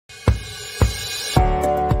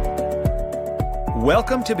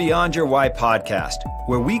Welcome to Beyond Your Why podcast,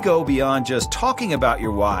 where we go beyond just talking about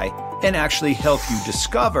your why and actually help you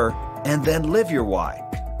discover and then live your why.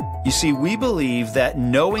 You see, we believe that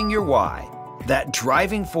knowing your why, that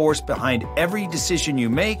driving force behind every decision you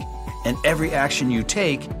make and every action you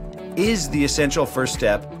take, is the essential first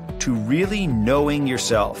step to really knowing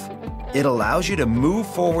yourself. It allows you to move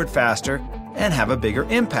forward faster and have a bigger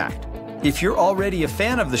impact. If you're already a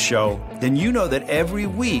fan of the show, then you know that every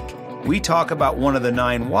week we talk about one of the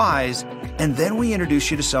 9 whys, and then we introduce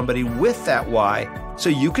you to somebody with that why so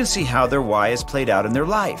you can see how their why is played out in their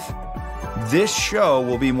life. This show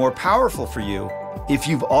will be more powerful for you if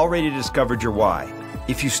you've already discovered your why.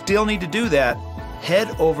 If you still need to do that, head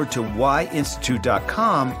over to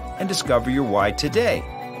whyinstitute.com and discover your why today.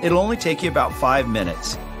 It'll only take you about 5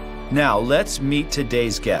 minutes. Now, let's meet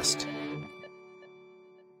today's guest.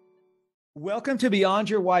 Welcome to Beyond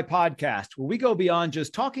Your Why podcast, where we go beyond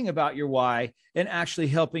just talking about your why and actually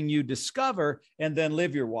helping you discover and then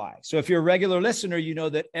live your why. So if you're a regular listener, you know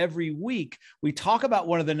that every week we talk about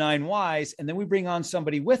one of the 9 whys, and then we bring on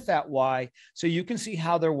somebody with that why so you can see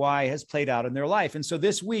how their why has played out in their life. And so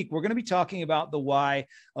this week, we're going to be talking about the why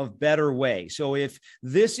of better way. So if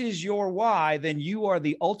this is your why, then you are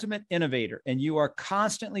the ultimate innovator and you are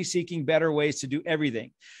constantly seeking better ways to do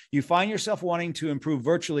everything. You find yourself wanting to improve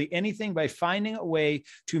virtually anything by finding a way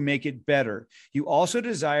to make it better. You also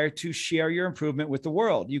desire to share your improvement with the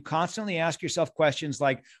world. You constantly ask yourself questions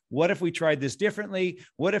like, what if we tried this differently?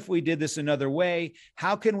 What if we did this another way?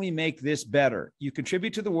 How can we make this better? You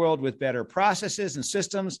contribute to the world with better processes and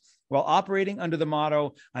systems while operating under the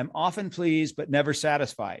motto, I'm often pleased, but never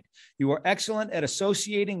satisfied. You are excellent at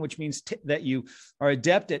associating, which means that you are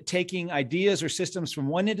adept at taking ideas or systems from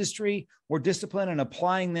one industry or discipline and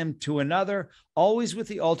applying them to another, always with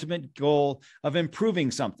the ultimate goal of improving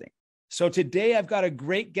something. So today I've got a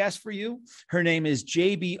great guest for you. Her name is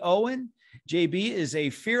JB Owen. JB is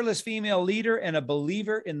a fearless female leader and a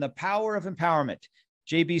believer in the power of empowerment.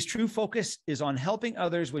 JB's true focus is on helping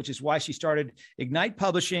others, which is why she started Ignite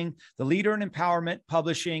Publishing, the leader in empowerment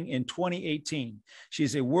publishing in 2018.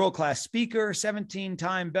 She's a world-class speaker,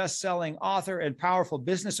 17-time best-selling author, and powerful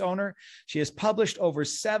business owner. She has published over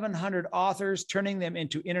 700 authors, turning them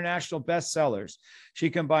into international bestsellers. She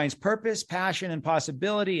combines purpose, passion, and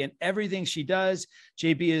possibility in everything she does.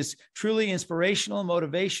 JB is truly inspirational,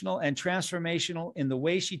 motivational, and transformational in the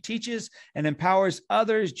way she teaches and empowers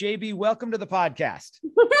others. JB, welcome to the podcast.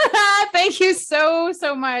 Thank you so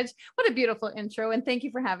much. What a beautiful intro. And thank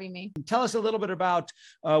you for having me. Tell us a little bit about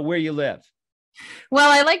where you live. Well,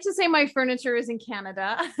 I like to say my furniture is in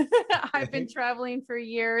Canada. I've been traveling for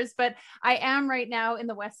years, but I am right now in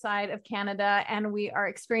the west side of Canada, and we are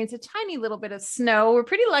experiencing a tiny little bit of snow. We're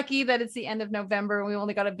pretty lucky that it's the end of November and we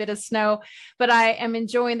only got a bit of snow, but I am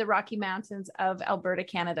enjoying the Rocky Mountains of Alberta,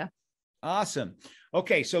 Canada. Awesome.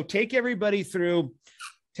 Okay. So take everybody through.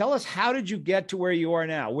 Tell us, how did you get to where you are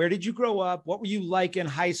now? Where did you grow up? What were you like in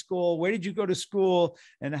high school? Where did you go to school?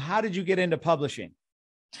 And how did you get into publishing?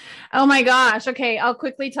 Oh my gosh. Okay. I'll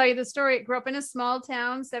quickly tell you the story. I grew up in a small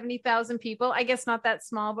town, 70,000 people. I guess not that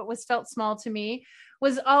small, but felt small to me.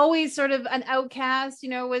 Was always sort of an outcast,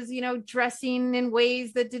 was, dressing in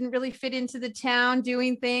ways that didn't really fit into the town,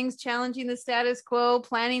 doing things, challenging the status quo,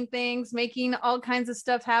 planning things, making all kinds of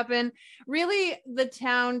stuff happen. Really, the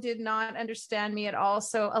town did not understand me at all.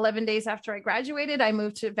 So 11 days after I graduated, I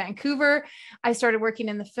moved to Vancouver. I started working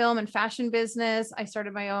in the film and fashion business. I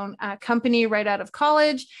started my own company right out of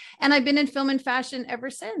college, and I've been in film and fashion ever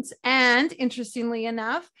since. And interestingly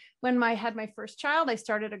enough, when I had my first child, I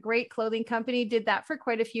started a great clothing company, did that for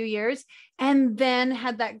quite a few years, and then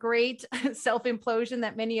had that great self-implosion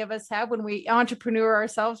that many of us have when we entrepreneur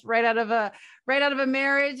ourselves right out of a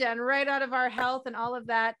marriage and right out of our health and all of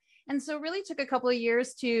that. And so really took a couple of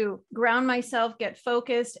years to ground myself, get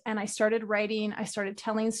focused. And I started writing, I started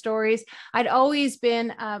telling stories. I'd always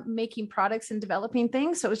been making products and developing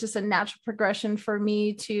things. So it was just a natural progression for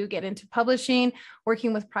me to get into publishing,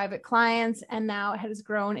 working with private clients. And now it has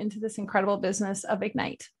grown into this incredible business of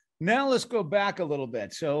Ignite. Now let's go back a little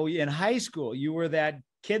bit. So in high school, you were that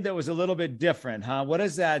kid that was a little bit different, huh? What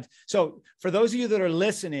is that? So for those of you that are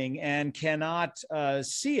listening and cannot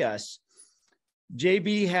see us,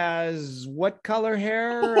 JB has what color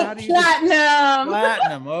hair? How do you Platinum.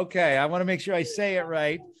 Platinum. Okay. I want to make sure I say it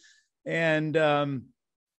right. And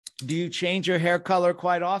do you change your hair color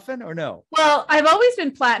quite often or no? Well, I've always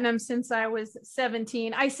been platinum since I was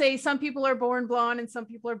 17. I say some people are born blonde and some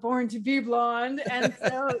people are born to be blonde. And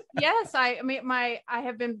so, yes, I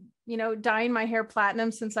have been dyeing my hair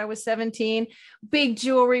platinum since I was 17, big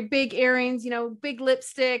jewelry, big earrings, big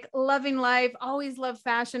lipstick, loving life, always loved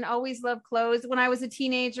fashion, always loved clothes. When I was a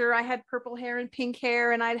teenager, I had purple hair and pink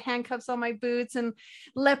hair, and I had handcuffs on my boots and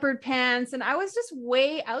leopard pants. And I was just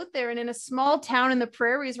way out there. And in a small town in the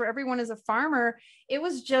prairies where everyone is a farmer, it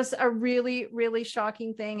was just a really, really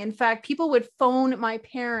shocking thing. In fact, people would phone my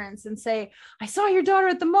parents and say, I saw your daughter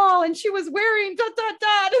at the mall and she was wearing ...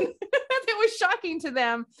 And it was shocking to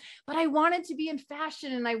them. But I wanted to be in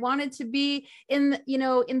fashion, and I wanted to be in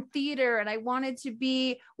theater, and I wanted to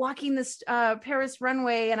be walking this Paris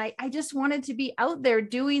runway. And I just wanted to be out there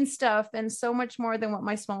doing stuff, and so much more than what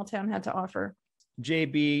my small town had to offer.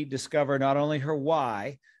 JB discovered not only her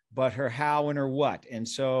why, but her how and her what. And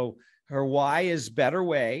so her why is better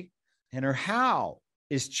way, and her how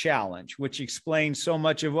is challenge, which explains so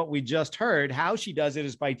much of what we just heard. How she does it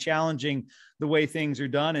is by challenging the way things are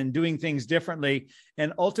done and doing things differently.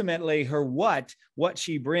 And ultimately her what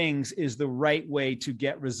she brings is the right way to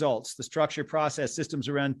get results, the structure, process, systems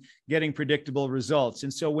around getting predictable results.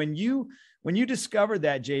 And so when you discovered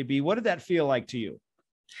that, JB, what did that feel like to you?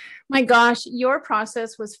 My gosh, your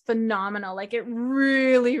process was phenomenal. Like, it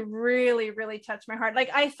really, really, really touched my heart. Like,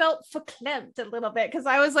 I felt verklempt a little bit, because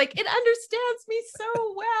I was like, it understands me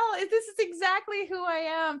so well. This is exactly who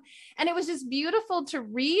I am. And it was just beautiful to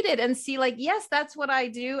read it and see, like, yes, that's what I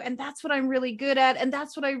do. And that's what I'm really good at. And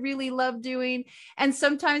that's what I really love doing. And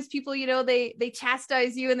sometimes people, they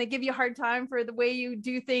chastise you and they give you a hard time for the way you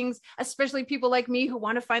do things, especially people like me who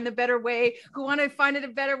want to find the better way, who want to find it a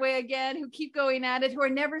better way again, who keep going at it, who are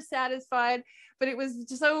never satisfied. But it was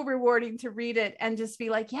just so rewarding to read it and just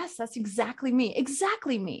be like, yes, that's exactly me.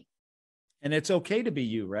 Exactly me. And it's okay to be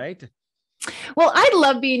you, right? Well, I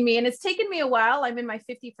love being me, and it's taken me a while. I'm in my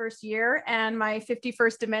 51st year, and my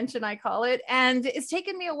 51st dimension, I call it. And it's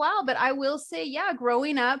taken me a while, but I will say, yeah,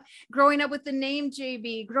 growing up with the name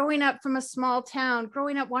JB, growing up from a small town,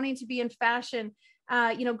 growing up wanting to be in fashion,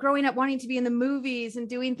 growing up wanting to be in the movies and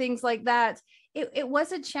doing things like that. It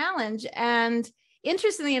was a challenge. And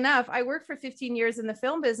interestingly enough, I worked for 15 years in the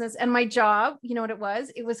film business, and my job, you know what it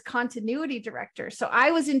was? It was continuity director. So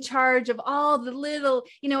I was in charge of all the little,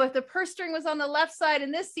 if the purse string was on the left side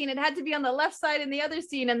in this scene, it had to be on the left side in the other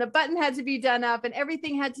scene, and the button had to be done up, and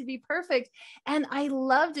everything had to be perfect. And I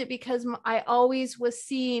loved it because I always was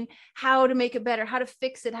seeing how to make it better, how to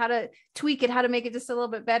fix it, how to tweak it, how to make it just a little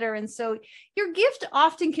bit better. And so your gift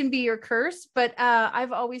often can be your curse, but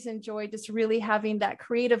I've always enjoyed just really having that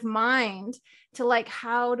creative mind to, like,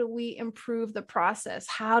 how do we improve the process?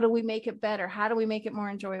 How do we make it better? How do we make it more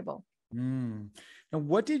enjoyable? And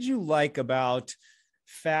what did you like about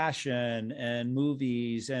fashion and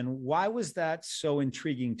movies, and why was that so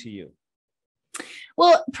intriguing to you?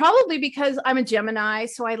 Well, probably because I'm a Gemini,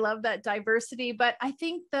 so I love that diversity. But I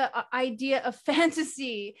think the idea of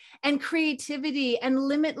fantasy and creativity and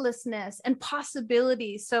limitlessness and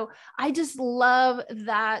possibility. So I just love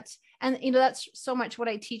that. And, that's so much what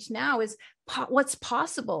I teach now is what's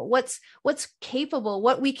possible, what's capable,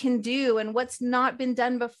 what we can do, and what's not been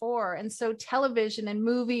done before. And so television and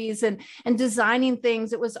movies and designing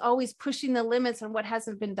things, it was always pushing the limits on what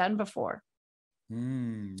hasn't been done before.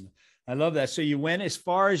 I love that. So you went as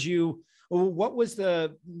far as what was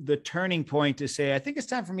the turning point to say, I think it's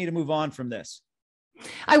time for me to move on from this?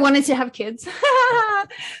 I wanted to have kids.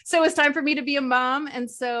 So it was time for me to be a mom. And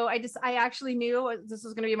so I actually knew this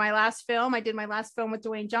was going to be my last film. I did my last film with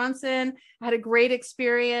Dwayne Johnson. I had a great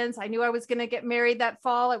experience. I knew I was going to get married that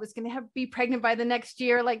fall. I was going to be pregnant by the next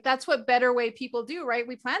year. Like, that's what better way people do, right?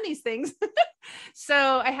 We plan these things. So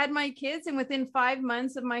I had my kids, and within 5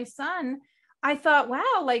 months of my son, I thought,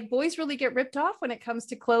 wow, like, boys really get ripped off when it comes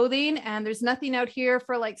to clothing, and there's nothing out here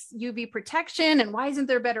for like UV protection, and why isn't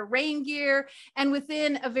there better rain gear? And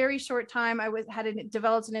within a very short time, I had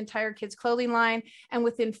developed an entire kids clothing line, and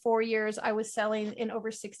within 4 years, I was selling in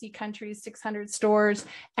over 60 countries, 600 stores,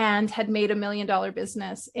 and had made $1 million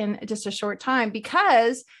business in just a short time,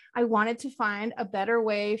 because I wanted to find a better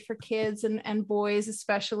way for kids and boys,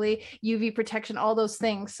 especially UV protection, all those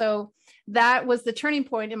things. So that was the turning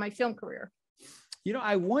point in my film career.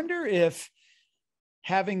 I wonder if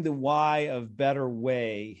having the why of better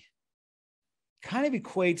way kind of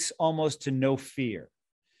equates almost to no fear.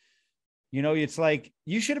 It's like,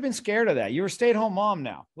 you should have been scared of that. You're a stay-at-home mom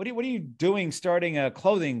now. What are you doing starting a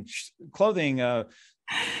clothing company?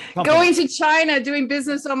 Going to China, doing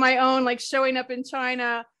business on my own, like showing up in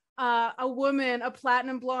China. a woman, a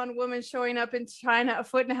platinum blonde woman showing up in China, a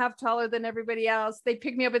foot and a half taller than everybody else. They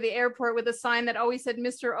picked me up at the airport with a sign that always said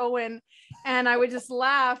Mr. Owen. And I would just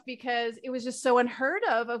laugh because it was just so unheard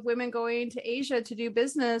of women going to Asia to do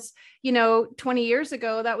business, 20 years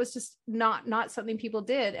ago. That was just not something people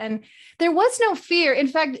did. And there was no fear. In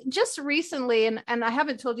fact, just recently, and I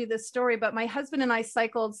haven't told you this story, but my husband and I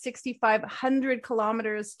cycled 6,500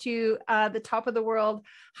 kilometers to the top of the world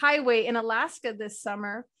highway in Alaska this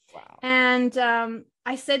summer. Wow. And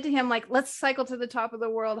I said to him, like, let's cycle to the top of the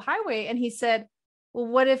world highway. And he said, well,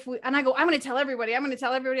 what if we, and I go, I'm going to tell everybody, I'm going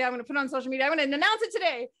to put it on social media. I'm going to announce it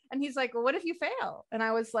today. And he's like, well, what if you fail? And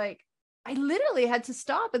I was like, I literally had to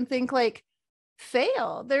stop and think, like,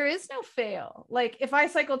 fail. There is no fail. Like, if I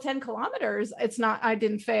cycle 10 kilometers, I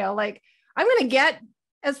didn't fail. Like, I'm going to get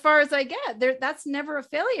as far as I get there. That's never a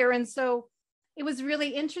failure. And so it was really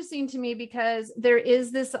interesting to me because there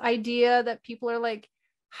is this idea that people are like,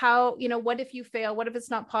 how, what if you fail? What if it's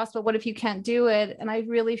not possible? What if you can't do it? And I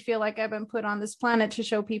really feel like I've been put on this planet to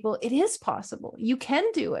show people it is possible. You can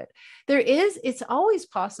do it. It's always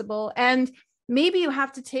possible. And maybe you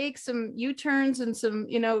have to take some U-turns and some,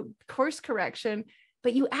 course correction,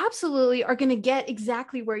 but you absolutely are going to get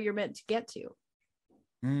exactly where you're meant to get to.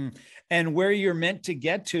 And where you're meant to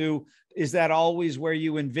get to, is that always where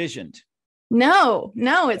you envisioned? No,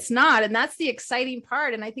 it's not. And that's the exciting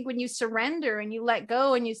part. And I think when you surrender and you let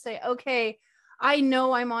go and you say, okay, I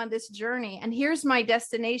know I'm on this journey and here's my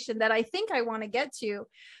destination that I think I want to get to.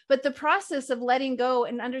 But the process of letting go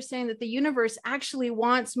and understanding that the universe actually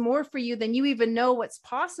wants more for you than you even know what's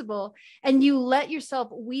possible, and you let yourself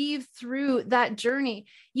weave through that journey,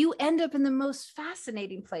 you end up in the most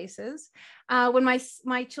fascinating places. When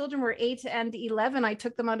my children were 8 and 11, I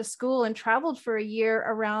took them out of school and traveled for a year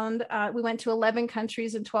around. We went to 11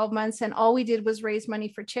 countries in 12 months, and all we did was raise money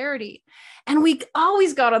for charity. And we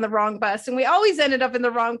always got on the wrong bus, and we always ended up in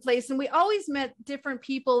the wrong place, and we always met different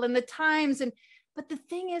people and the times. But the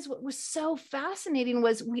thing is, what was so fascinating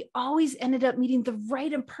was we always ended up meeting the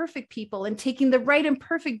right and perfect people and taking the right and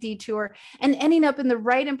perfect detour and ending up in the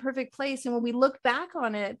right and perfect place. And when we look back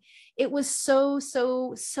on it, it was so,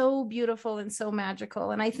 so, so beautiful and so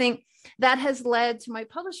magical. And I think that has led to my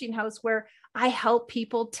publishing house, where I help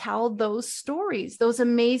people tell those stories, those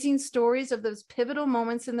amazing stories of those pivotal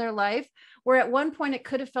moments in their life, where at one point it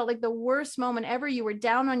could have felt like the worst moment ever. You were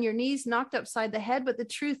down on your knees, knocked upside the head. But the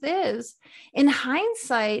truth is, in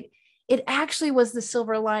hindsight, it actually was the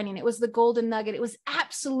silver lining. It was the golden nugget. It was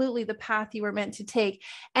absolutely the path you were meant to take.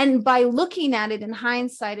 And by looking at it in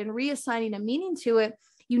hindsight and reassigning a meaning to it,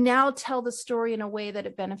 you now tell the story in a way that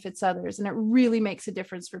it benefits others. And it really makes a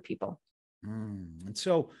difference for people. And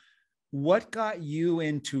so what got you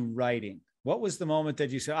into writing? What was the moment that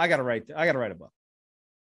you said, I got to write a book?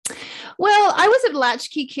 Well, I was a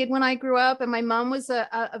latchkey kid when I grew up, and my mom was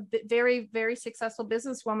a very, very successful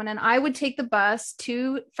businesswoman. And I would take the bus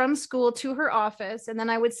from school to her office. And then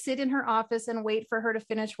I would sit in her office and wait for her to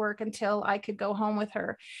finish work until I could go home with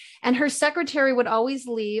her. And her secretary would always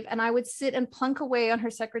leave, and I would sit and plunk away on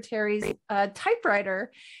her secretary's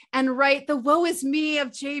typewriter and write the woe is me of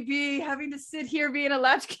JB, having to sit here being a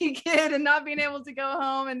latchkey kid and not being able to go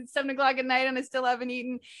home, and it's 7 o'clock at night and I still haven't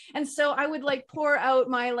eaten. And so I would pour out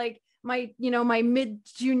my mid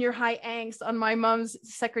junior high angst on my mom's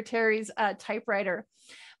secretary's typewriter.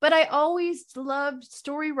 But I always loved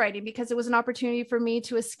story writing because it was an opportunity for me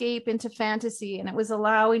to escape into fantasy, and it was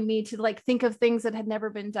allowing me to think of things that had never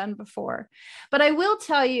been done before. But I will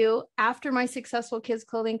tell you, after my successful kids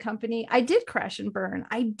clothing company, I did crash and burn.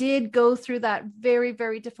 I did go through that very,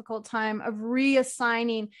 very difficult time of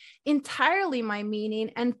reassigning entirely my meaning.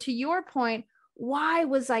 And to your point, why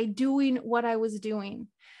was I doing what I was doing?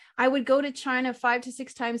 I would go to China 5 to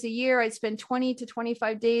 6 times a year. I'd spend 20 to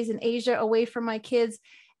 25 days in Asia away from my kids.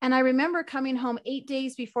 And I remember coming home 8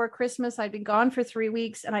 days before Christmas. I'd been gone for 3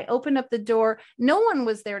 weeks, and I opened up the door. No one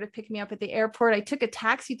was there to pick me up at the airport. I took a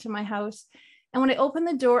taxi to my house. And when I opened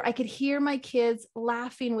the door, I could hear my kids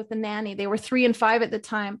laughing with the nanny. They were 3 and 5 at the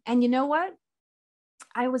time. And you know what?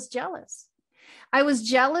 I was jealous. I was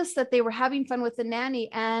jealous that they were having fun with the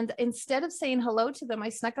nanny. And instead of saying hello to them, I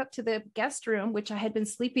snuck up to the guest room, which I had been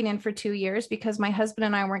sleeping in for 2 years because my husband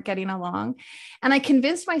and I weren't getting along. And I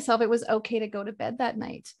convinced myself it was okay to go to bed that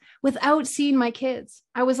night without seeing my kids.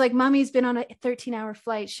 I was like, Mommy's been on a 13-hour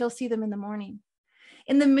flight. She'll see them in the morning.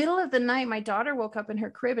 In the middle of the night, my daughter woke up in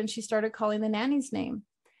her crib and she started calling the nanny's name.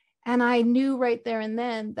 And I knew right there and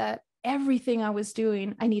then that everything I was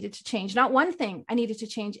doing, I needed to change. Not one thing. I needed to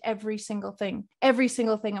change every single thing. Every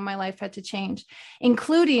single thing in my life had to change,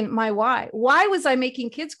 including my why. Why was I making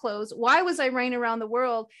kids clothes? Why was I running around the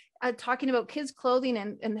world talking about kids clothing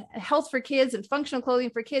and health for kids and functional clothing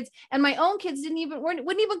for kids. And my own kids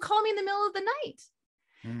wouldn't even call me in the middle of the night.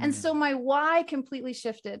 And so my why completely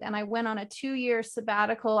shifted. And I went on a 2-year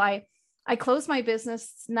sabbatical. I closed my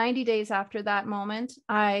business 90 days after that moment.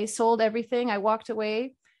 I sold everything. I walked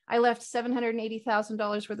away. I left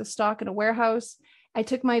 $780,000 worth of stock in a warehouse. I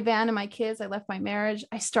took my van and my kids. I left my marriage.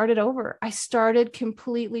 I started over. I started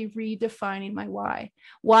completely redefining my why.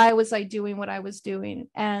 Why was I doing what I was doing?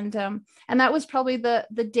 And that was probably the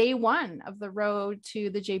day one of the road to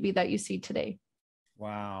the JB that you see today.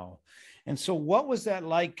 Wow. And so what was that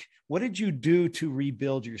like? What did you do to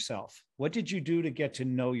rebuild yourself? What did you do to get to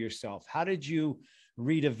know yourself? How did you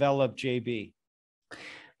redevelop JB?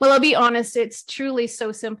 Well, I'll be honest. It's truly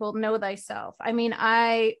so simple. Know thyself. I mean,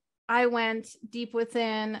 I went deep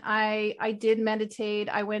within. I did meditate.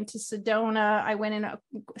 I went to Sedona. I went in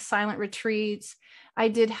silent retreats. I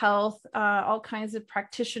did health, all kinds of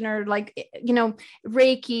practitioner, like,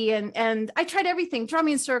 Reiki, and I tried everything,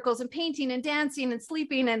 drumming circles and painting and dancing and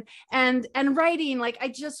sleeping and writing. Like, I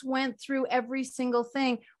just went through every single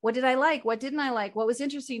thing. What did I like? What didn't I like? What was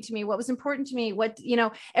interesting to me? What was important to me?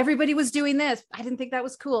 Everybody was doing this. I didn't think that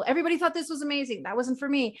was cool. Everybody thought this was amazing. That wasn't for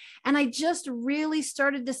me. And I just really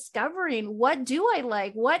started discovering, what do I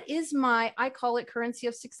like? What is I call it currency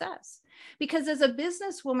of success. Because as a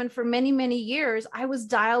businesswoman for many, many years, I was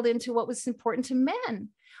dialed into what was important to men.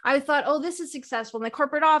 I thought, oh, this is successful in the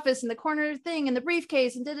corporate office and the corner thing and the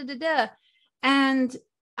briefcase and da. And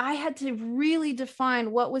I had to really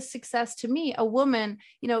define what was success to me, a woman,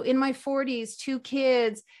 in my 40s, 2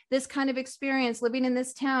 kids, this kind of experience, living in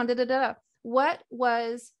this town, da. What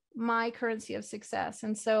was my currency of success?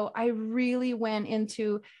 And so I really went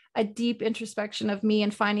into a deep introspection of me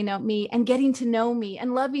and finding out me and getting to know me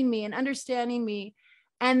and loving me and understanding me,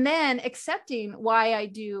 and then accepting why I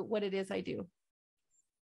do what it is I do.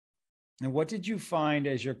 And what did you find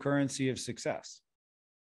as your currency of success?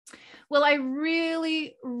 Well, I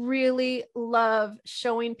really, really love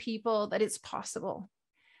showing people that it's possible.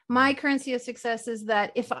 My currency of success is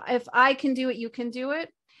that if I can do it, you can do it.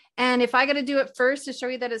 And if I got to do it first to show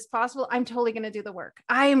you that it's possible, I'm totally going to do the work.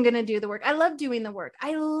 I am going to do the work. I love doing the work.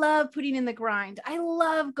 I love putting in the grind. I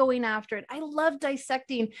love going after it. I love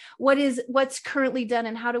dissecting what's currently done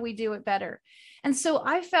and how do we do it better. And so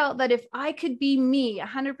I felt that if I could be me,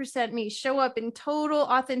 100% me, show up in total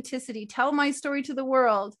authenticity, tell my story to the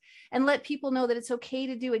world, and let people know that it's okay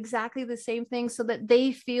to do exactly the same thing so that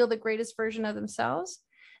they feel the greatest version of themselves.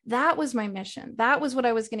 That was my mission. That was what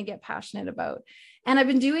I was going to get passionate about. And I've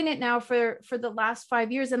been doing it now for the last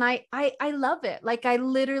 5 years. And I love it. Like, I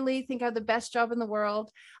literally think I have the best job in the world.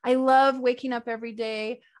 I love waking up every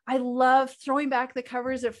day. I love throwing back the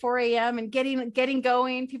covers at 4 a.m. and getting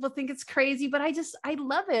going. People think it's crazy, but I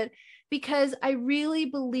love it, because I really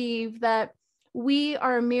believe that we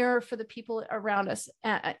are a mirror for the people around us,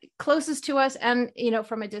 closest to us, and,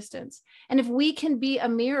 from a distance. And if we can be a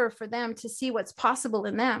mirror for them to see what's possible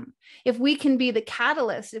in them, if we can be the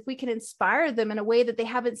catalyst, if we can inspire them in a way that they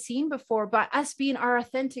haven't seen before, by us being our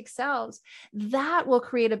authentic selves, that will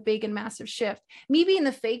create a big and massive shift. Me being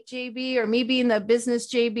the fake JB, or me being the business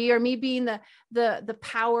JB, or me being the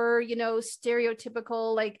power,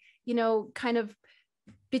 stereotypical, like, kind of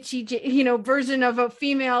bitchy, version of a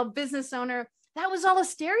female business owner. That was all a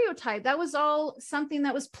stereotype. That was all something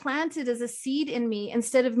that was planted as a seed in me,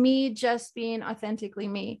 instead of me just being authentically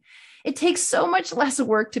me. It takes so much less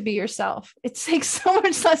work to be yourself. It takes so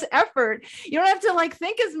much less effort. You don't have to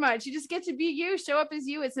think as much. You just get to be you, show up as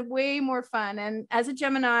you. It's way more fun. And as a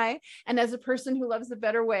Gemini, and as a person who loves the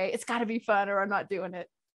better way, it's got to be fun, or I'm not doing it.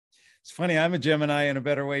 It's funny. I'm a Gemini in a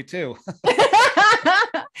better way too.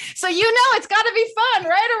 So, it's got to be fun,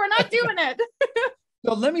 right? Or we're not doing it.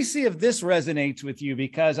 So let me see if this resonates with you,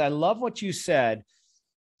 because I love what you said.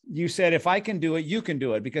 You said, if I can do it, you can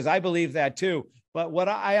do it, because I believe that too. But what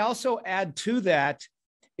I also add to that,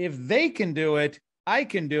 if they can do it, I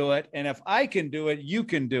can do it. And if I can do it, you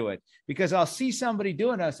can do it, because I'll see somebody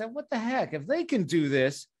doing it. I say, what the heck? If they can do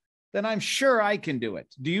this, then I'm sure I can do it.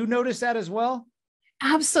 Do you notice that as well?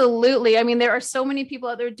 Absolutely. I mean, there are so many people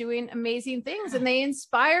out there doing amazing things, and they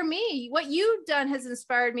inspire me. What you've done has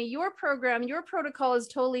inspired me. Your program, your protocol has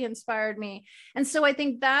totally inspired me. And so I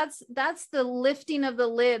think that's the lifting of the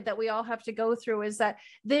lid that we all have to go through, is that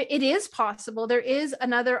it is possible. There is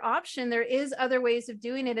another option. There is other ways of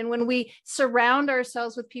doing it. And when we surround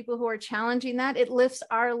ourselves with people who are challenging that, it lifts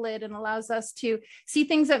our lid and allows us to see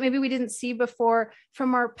things that maybe we didn't see before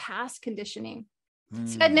from our past conditioning.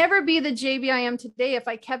 So I'd never be the JB I am today if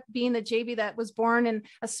I kept being the JB that was born in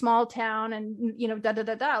a small town and,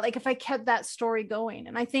 like, if I kept that story going.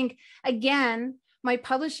 And I think, again, my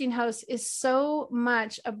publishing house is so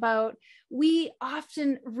much about, we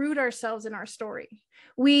often root ourselves in our story.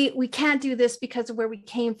 We can't do this because of where we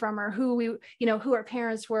came from, or who we, who our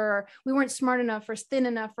parents were, or we weren't smart enough or thin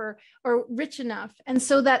enough or rich enough. And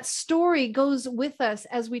so that story goes with us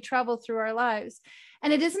as we travel through our lives.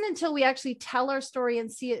 And it isn't until we actually tell our story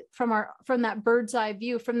and see it from that bird's eye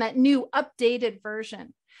view, from that new updated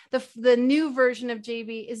version. The new version of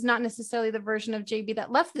JB is not necessarily the version of JB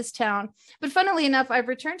that left this town. But funnily enough, I've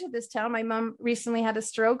returned to this town. My mom recently had a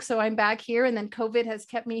stroke, so I'm back here, and then COVID has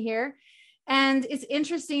kept me here. And it's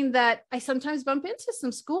interesting that I sometimes bump into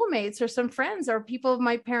some schoolmates or some friends or people of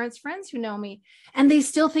my parents' friends who know me, and they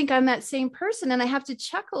still think I'm that same person. And I have to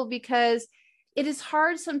chuckle because it is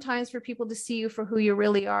hard sometimes for people to see you for who you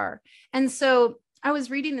really are. And so I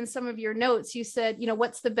was reading in some of your notes, you said,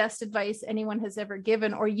 what's the best advice anyone has ever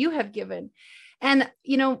given or you have given? And,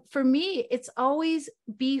 for me, it's always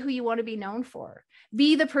be who you want to be known for.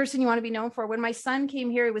 Be the person you want to be known for. When my son came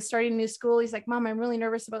here, he was starting a new school. He's like, Mom, I'm really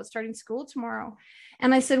nervous about starting school tomorrow.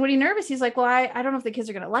 And I said, what are you nervous? He's like, well, I don't know if the kids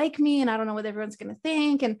are going to like me, and I don't know what everyone's going to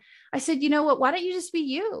think. And I said, you know what, why don't you just be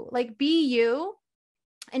you? Like, be you.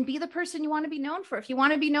 And be the person you want to be known for. If you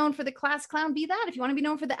want to be known for the class clown, be that. If you want to be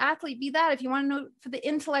known for the athlete, be that. If you want to know for the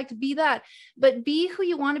intellect, be that. But be who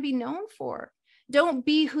you want to be known for. Don't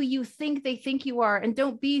be who you think they think you are, and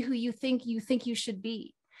don't be who you think you should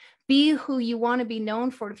be. Be who you want to be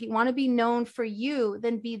known for. If you want to be known for you,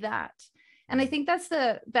 then be that. And I think that's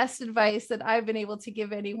the best advice that I've been able to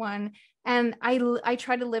give anyone. And I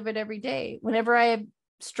try to live it every day. Whenever I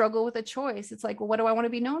struggle with a choice, it's like, well, what do I want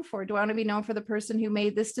to be known for? Do I want to be known for the person who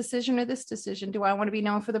made this decision or this decision? Do I want to be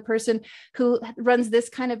known for the person who runs this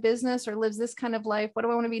kind of business or lives this kind of life? What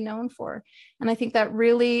do I want to be known for? And I think that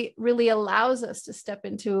really, really allows us to step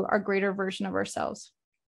into our greater version of ourselves.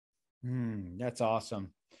 That's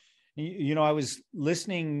awesome. I was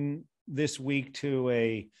listening this week to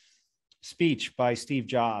a speech by Steve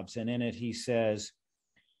Jobs, and in it he says,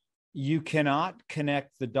 you cannot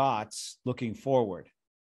connect the dots looking forward.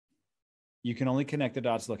 You can only connect the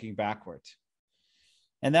dots looking backwards.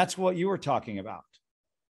 And that's what you were talking about,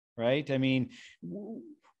 right? I mean,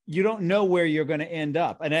 you don't know where you're going to end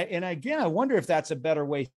up. And again, I wonder if that's a better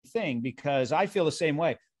way thing, because I feel the same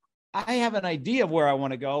way. I have an idea of where I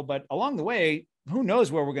want to go, but along the way, who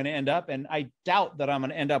knows where we're going to end up? And I doubt that I'm going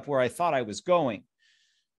to end up where I thought I was going.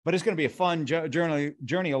 But it's going to be a fun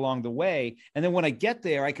journey along the way. And then when I get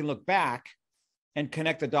there, I can look back and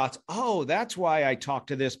connect the dots. Oh, that's why I talked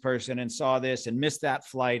to this person and saw this and missed that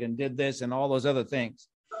flight and did this and all those other things,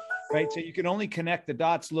 right? So you can only connect the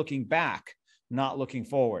dots looking back, not looking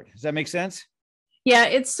forward. Does that make sense? Yeah,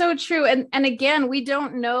 it's so true. And again, we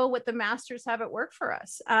don't know what the masters have at work for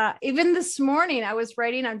us. Even this morning,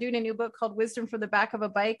 I'm doing a new book called Wisdom from the Back of a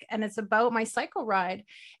Bike, and it's about my cycle ride.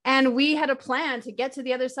 And we had a plan to get to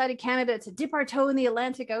the other side of Canada, to dip our toe in the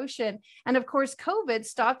Atlantic Ocean. And of course, COVID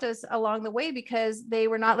stopped us along the way because they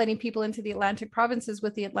were not letting people into the Atlantic provinces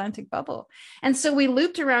with the Atlantic bubble. And so we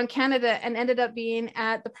looped around Canada and ended up being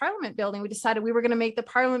at the Parliament building. We decided we were going to make the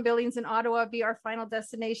Parliament buildings in Ottawa be our final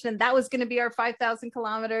destination. That was going to be our 5,000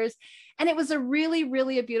 kilometers. And it was a really,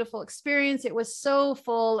 really a beautiful experience. It was so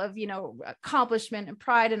full of, accomplishment and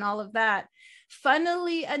pride and all of that.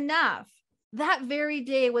 Funnily enough, that very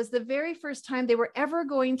day was the very first time they were ever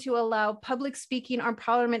going to allow public speaking on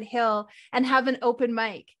Parliament Hill and have an open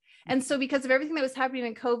mic. And so because of everything that was happening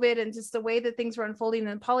in COVID and just the way that things were unfolding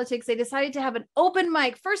in politics, they decided to have an open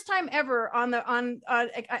mic, first time ever on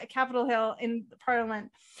Capitol Hill in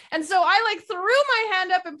Parliament. And so I threw my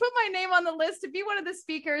hand up and put my name on the list to be one of the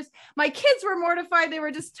speakers. My kids were mortified. They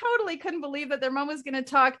were just totally couldn't believe that their mom was going to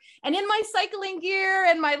talk. And in my cycling gear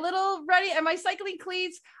and my my cycling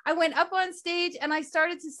cleats, I went up on stage and I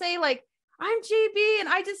started to say, I'm JB and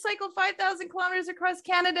I just cycled 5,000 kilometers across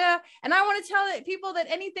Canada. And I want to tell people that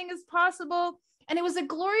anything is possible. And it was a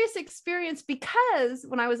glorious experience because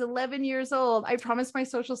when I was 11 years old, I promised my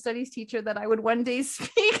social studies teacher that I would one day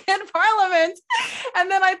speak in Parliament. And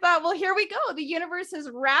then I thought, well, here we go. The universe has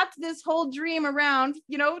wrapped this whole dream around,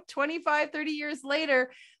 25, 30 years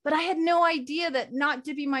later. But I had no idea that not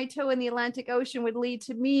dipping my toe in the Atlantic Ocean would lead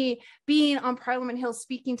to me being on Parliament Hill,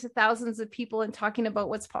 speaking to thousands of people and talking about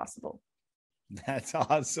what's possible. That's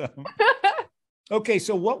awesome. Okay,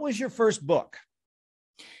 so what was your first book?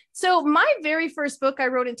 So my very first book I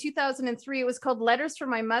wrote in 2003, it was called Letters from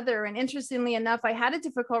My Mother. And interestingly enough, I had a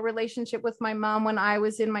difficult relationship with my mom when I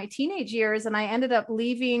was in my teenage years. And I ended up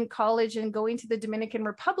leaving college and going to the Dominican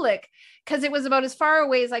Republic because it was about as far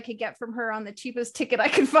away as I could get from her on the cheapest ticket I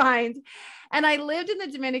could find. And I lived in the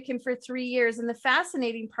Dominican for 3 years. And the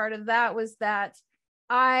fascinating part of that was that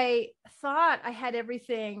I thought I had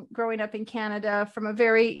everything growing up in Canada from a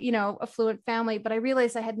very, affluent family, but I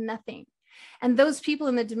realized I had nothing. And those people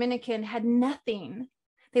in the Dominican had nothing.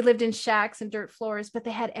 They lived in shacks and dirt floors, but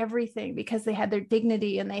they had everything because they had their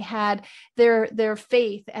dignity and they had their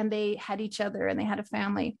faith and they had each other and they had a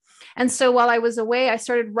family. And so while I was away, I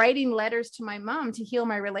started writing letters to my mom to heal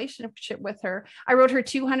my relationship with her. I wrote her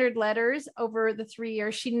 200 letters over the 3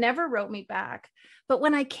 years. She never wrote me back. But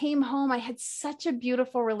when I came home, I had such a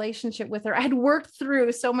beautiful relationship with her. I had worked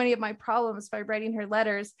through so many of my problems by writing her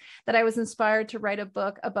letters that I was inspired to write a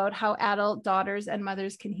book about how adult daughters and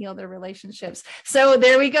mothers can heal their relationships. So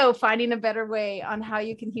there we go, finding a better way on how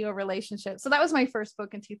you can heal relationships. So that was my first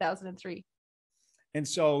book in 2003. And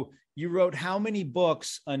so you wrote how many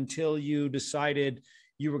books until you decided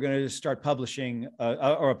you were going to start publishing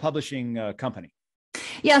or a publishing company?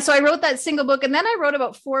 Yeah, so I wrote that single book, and then I wrote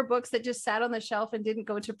about 4 books that just sat on the shelf and didn't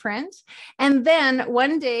go to print. And then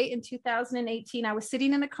one day in 2018, I was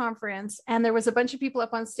sitting in a conference and there was a bunch of people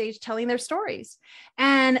up on stage telling their stories.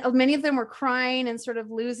 And many of them were crying and sort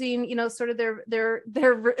of losing, sort of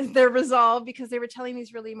their resolve because they were telling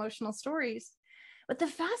these really emotional stories. But the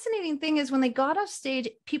fascinating thing is when they got off stage,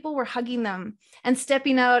 people were hugging them and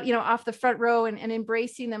stepping out, off the front row and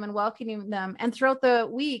embracing them and welcoming them. And throughout the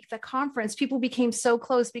week, the conference, people became so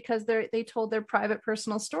close because they told their private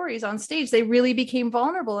personal stories on stage. They really became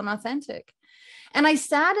vulnerable and authentic. And I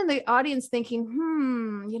sat in the audience thinking,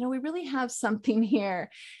 we really have something here.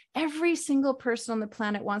 Every single person on the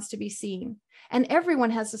planet wants to be seen, and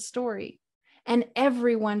everyone has a story, and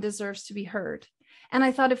everyone deserves to be heard. And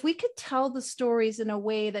I thought if we could tell the stories in a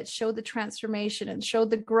way that showed the transformation and showed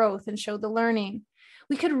the growth and showed the learning,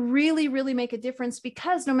 we could really, really make a difference,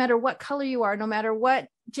 because no matter what color you are, no matter what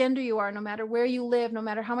gender you are, no matter where you live, no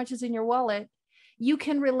matter how much is in your wallet, you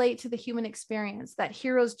can relate to the human experience, that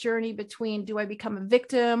hero's journey between, do I become a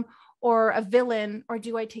victim or a villain, or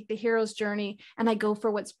do I take the hero's journey and I go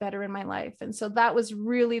for what's better in my life? And so that was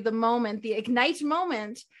really the moment, the ignite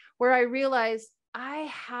moment, where I realized I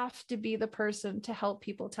have to be the person to help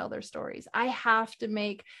people tell their stories. I have to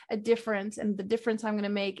make a difference. And the difference I'm going to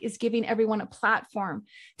make is giving everyone a platform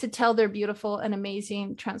to tell their beautiful and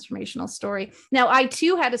amazing transformational story. Now, I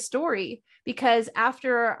too had a story, because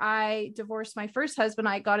after I divorced my first husband,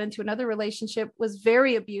 I got into another relationship, was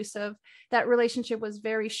very abusive. That relationship was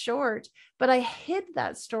very short, but I hid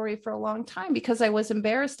that story for a long time because I was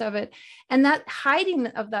embarrassed of it. And that hiding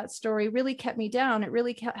of that story really kept me down. It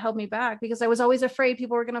really held me back because I was always afraid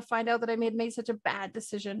people were going to find out that I made such a bad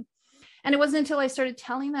decision. And it wasn't until I started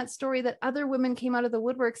telling that story that other women came out of the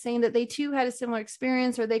woodwork saying that they too had a similar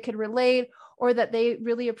experience, or they could relate, or that they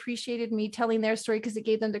really appreciated me telling their story because it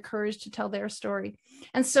gave them the courage to tell their story.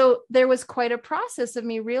 And so there was quite a process of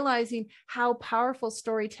me realizing how powerful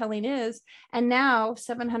storytelling is. And now,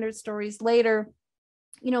 700 stories later,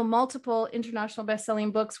 multiple international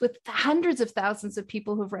best-selling books with hundreds of thousands of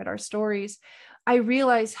people who've read our stories, I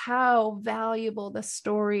realize how valuable the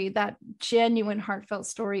story, that genuine, heartfelt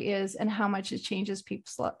story is, and how much it changes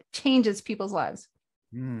people's lives.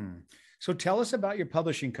 So tell us about your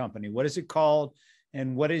publishing company. What is it called?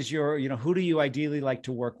 And what is your, who do you ideally like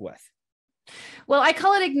to work with? Well, I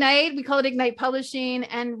call it Ignite. We call it Ignite Publishing.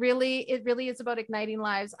 And it really is about igniting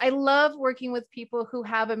lives. I love working with people who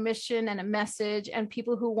have a mission and a message, and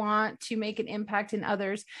people who want to make an impact in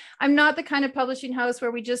others. I'm not the kind of publishing house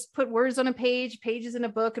where we just put words on a page, pages in a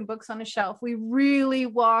book, and books on a shelf. We really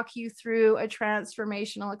walk you through a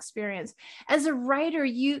transformational experience. As a writer,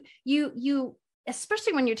 you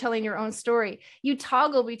especially when you're telling your own story, you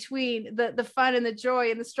toggle between the fun and the joy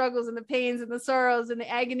and the struggles and the pains and the sorrows and the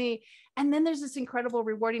agony. And then there's this incredible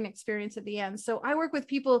rewarding experience at the end. So I work with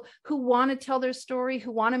people who want to tell their story,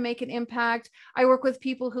 who want to make an impact. I work with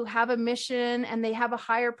people who have a mission and they have a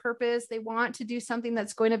higher purpose. They want to do something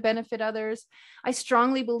that's going to benefit others. I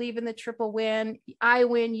strongly believe in the triple win. I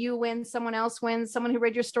win, you win, someone else wins, someone who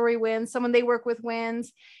read your story wins, someone they work with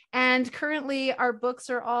wins. And currently our books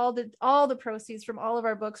are all the proceeds from all of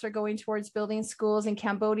our books are going towards building schools in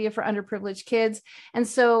Cambodia for underprivileged kids. And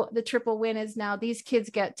so the triple win is now these kids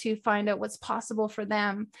get to find out what's possible for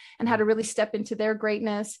them and how to really step into their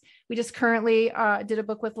greatness. We just currently did a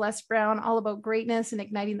book with Les Brown all about greatness and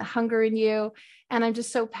igniting the hunger in you. And I'm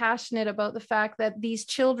just so passionate about the fact that these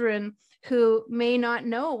children who may not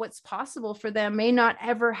know what's possible for them, may not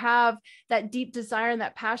ever have that deep desire and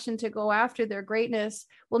that passion to go after their greatness,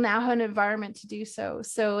 will now have an environment to do so.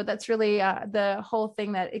 So that's really the whole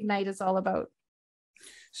thing that Ignite is all about.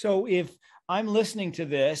 So if I'm listening to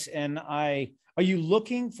this and are you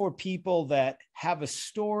looking for people that have a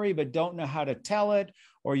story but don't know how to tell it?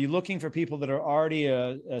 Or are you looking for people that are already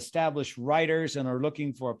established writers and are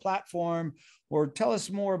looking for a platform? Or tell us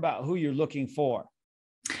more about who you're looking for.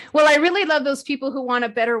 Well, I really love those people who want a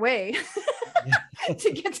better way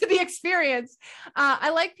to get to the experience. I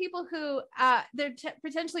like people who they're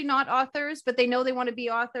potentially not authors, but they know they want to be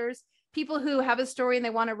authors. People who have a story and they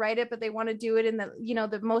want to write it, but they want to do it in the,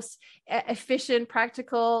 the most efficient,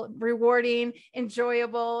 practical, rewarding,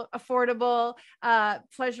 enjoyable, affordable,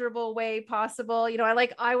 pleasurable way possible.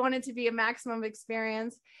 I want it to be a maximum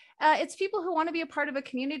experience. It's people who want to be a part of a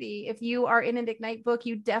community. If you are in an Ignite book,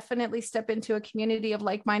 you definitely step into a community of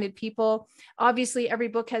like-minded people. Obviously, every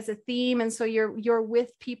book has a theme. And so you're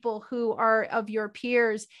with people who are of your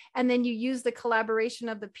peers. And then you use the collaboration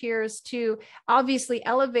of the peers to obviously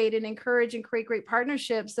elevate and encourage and create great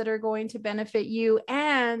partnerships that are going to benefit you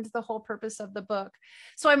and the whole purpose of the book.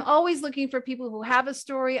 So I'm always looking for people who have a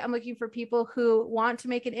story. I'm looking for people who want to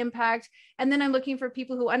make an impact. And then I'm looking for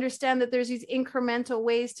people who understand that there's these incremental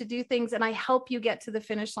ways to do things, and I help you get to the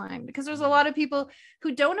finish line, because there's a lot of people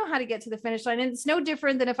who don't know how to get to the finish line. And it's no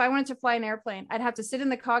different than if I wanted to fly an airplane. I'd have to sit in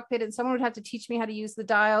the cockpit and someone would have to teach me how to use the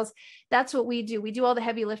dials. That's what we do. We do all the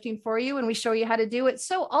heavy lifting for you and we show you how to do it.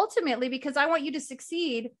 So ultimately, because I want you to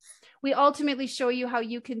succeed, we ultimately show you how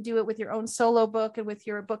you can do it with your own solo book and with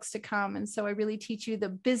your books to come. And so I really teach you the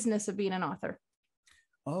business of being an author.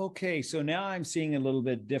 Okay, so now I'm seeing a little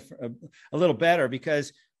bit different, a little better,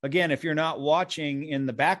 because again, if you're not watching, in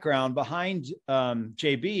the background behind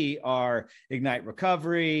JB are Ignite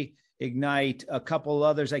Recovery, Ignite a couple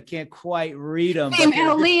others. I can't quite read them.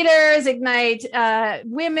 Female leaders, Ignite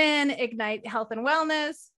women, Ignite health and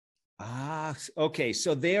wellness. Okay,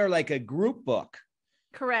 so they are like a group book.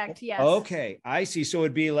 Correct. Yes. Okay, I see. So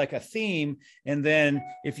it'd be like a theme. And then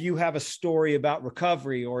if you have a story about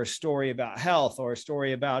recovery or a story about health or a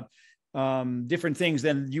story about different things,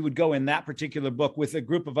 then you would go in that particular book with a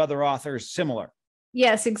group of other authors similar.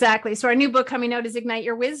 Yes, exactly. So our new book coming out is Ignite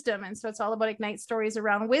Your Wisdom. And so it's all about Ignite stories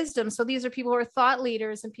around wisdom. So these are people who are thought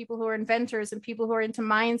leaders and people who are inventors and people who are into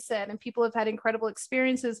mindset and people who have had incredible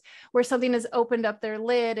experiences where something has opened up their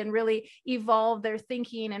lid and really evolved their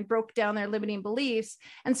thinking and broke down their limiting beliefs.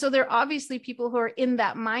 And so they're obviously people who are in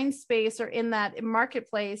that mind space or in that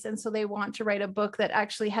marketplace. And so they want to write a book that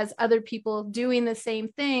actually has other people doing the same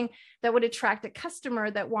thing that would attract a customer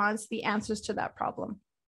that wants the answers to that problem.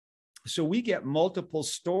 So we get multiple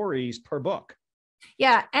stories per book.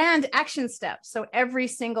 Yeah. And action steps. So every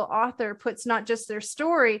single author puts not just their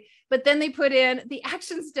story, but then they put in the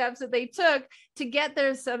action steps that they took to get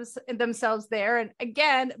themselves there. And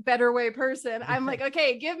again, better way person. I'm like,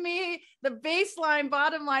 okay, give me the baseline,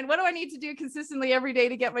 bottom line. What do I need to do consistently every day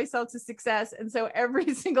to get myself to success? And so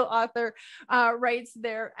every single author writes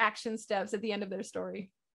their action steps at the end of their story.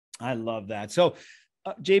 I love that. So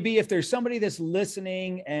JB, if there's somebody that's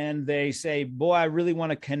listening and they say, boy, I really want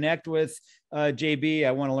to connect with JB.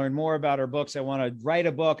 I want to learn more about her books. I want to write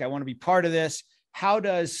a book. I want to be part of this. How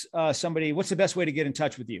does what's the best way to get in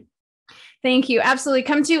touch with you? Thank you. Absolutely.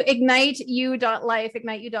 Come to igniteu.life.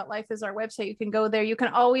 Igniteu.life is our website. You can go there. You can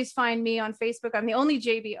always find me on Facebook. I'm the only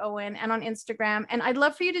JB Owen, and on Instagram. And I'd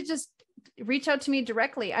love for you to just reach out to me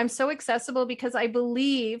directly. I'm so accessible because I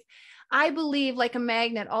believe like a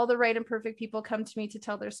magnet, all the right and perfect people come to me to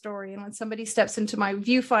tell their story. And when somebody steps into my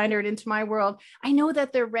viewfinder and into my world, I know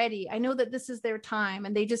that they're ready. I know that this is their time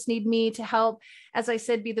and they just need me to help, as I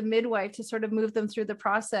said, be the midwife to sort of move them through the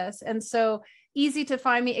process. And so easy to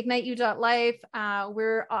find me, igniteu.life.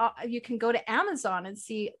 You can go to Amazon and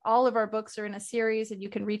see all of our books are in a series, and you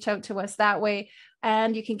can reach out to us that way.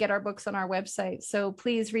 And you can get our books on our website. So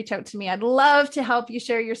please reach out to me. I'd love to help you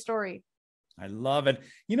share your story. I love it.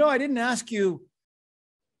 I didn't ask you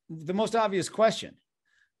the most obvious question,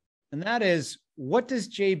 and that is, what does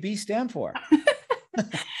JB stand for?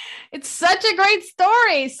 It's such a great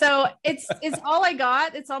story. So it's all I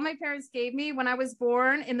got. It's all my parents gave me when I was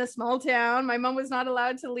born in the small town. My mom was not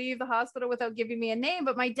allowed to leave the hospital without giving me a name,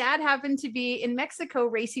 but my dad happened to be in Mexico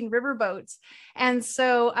racing riverboats. And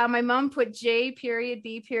so my mom put J period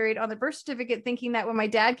B period on the birth certificate, thinking that when my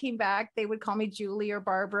dad came back, they would call me Julie or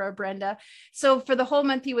Barbara or Brenda. So for the whole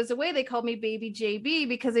month he was away, they called me baby JB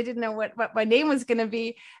because they didn't know what my name was going to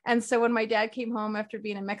be. And so when my dad came home after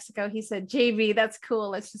being in Mexico, he said, JB, that's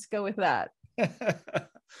cool. Let's just go with that.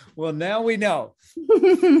 Well, now we know.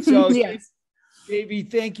 So yes.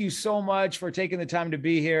 JB, thank you so much for taking the time to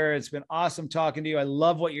be here. It's been awesome talking to you. I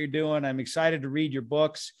love what you're doing. I'm excited to read your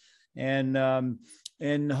books, and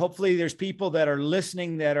hopefully there's people that are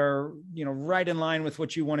listening that are, right in line with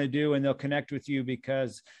what you want to do, and they'll connect with you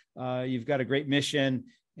because you've got a great mission,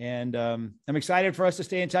 And I'm excited for us to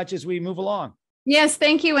stay in touch as we move along. Yes,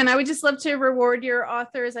 thank you. And I would just love to reward your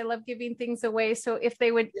authors. I love giving things away. So if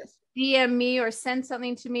they would DM me or send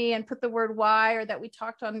something to me and put the word why, or that we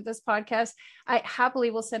talked on this podcast, I happily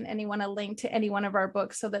will send anyone a link to any one of our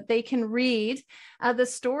books so that they can read the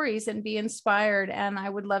stories and be inspired. And I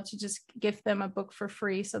would love to just give them a book for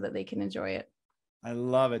free so that they can enjoy it. I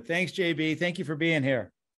love it. Thanks, JB. Thank you for being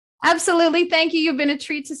here. Absolutely. Thank you. You've been a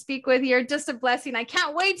treat to speak with. You're just a blessing. I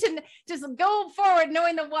can't wait to just go forward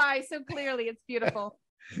knowing the why so clearly. It's beautiful.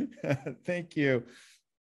 Thank you.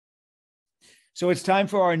 So it's time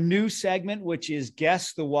for our new segment, which is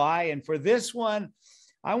Guess the Why. And for this one,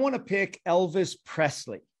 I want to pick Elvis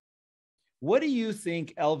Presley. What do you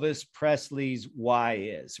think Elvis Presley's why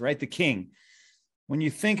is, right? The king. When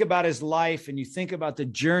you think about his life and you think about the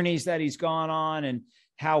journeys that he's gone on and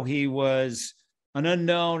how he was an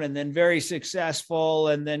unknown and then very successful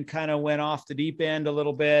and then kind of went off the deep end a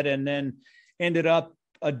little bit and then ended up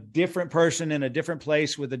a different person in a different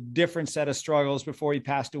place with a different set of struggles before he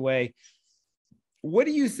passed away. What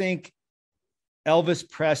do you think Elvis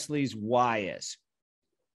Presley's why is?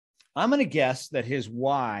 I'm going to guess that his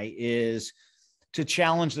why is to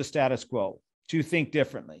challenge the status quo, to think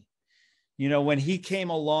differently. You know, when he came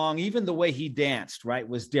along, even the way he danced, right,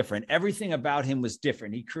 was different. Everything about him was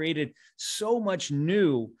different. He created so much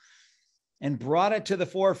new and brought it to the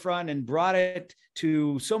forefront and brought it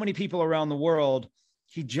to so many people around the world.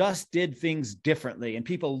 He just did things differently and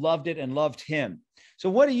people loved it and loved him. So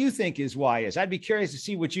what do you think his why is? I'd be curious to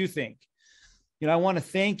see what you think. You know, I want to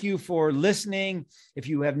thank you for listening. If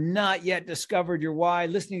you have not yet discovered your why,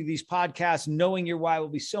 listening to these podcasts, knowing your why will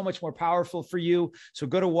be so much more powerful for you. So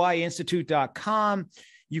go to whyinstitute.com.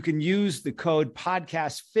 You can use the code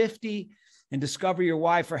podcast50 and discover your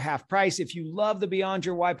why for half price. If you love the Beyond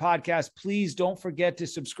Your Why podcast, please don't forget to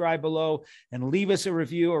subscribe below and leave us a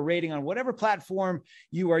review or rating on whatever platform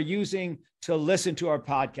you are using to listen to our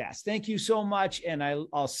podcast. Thank you so much. And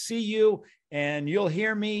I'll see you and you'll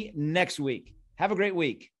hear me next week. Have a great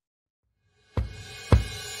week.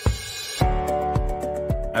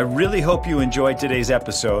 I really hope you enjoyed today's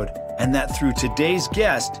episode and that through today's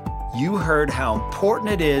guest, you heard how important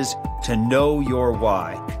it is to know your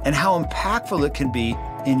why and how impactful it can be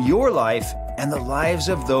in your life and the lives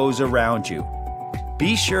of those around you.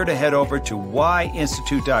 Be sure to head over to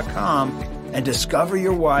whyinstitute.com and discover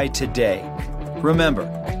your why today. Remember,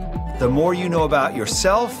 the more you know about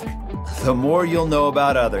yourself, the more you'll know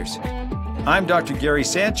about others. I'm Dr. Gary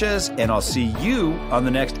Sanchez, and I'll see you on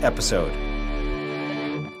the next episode.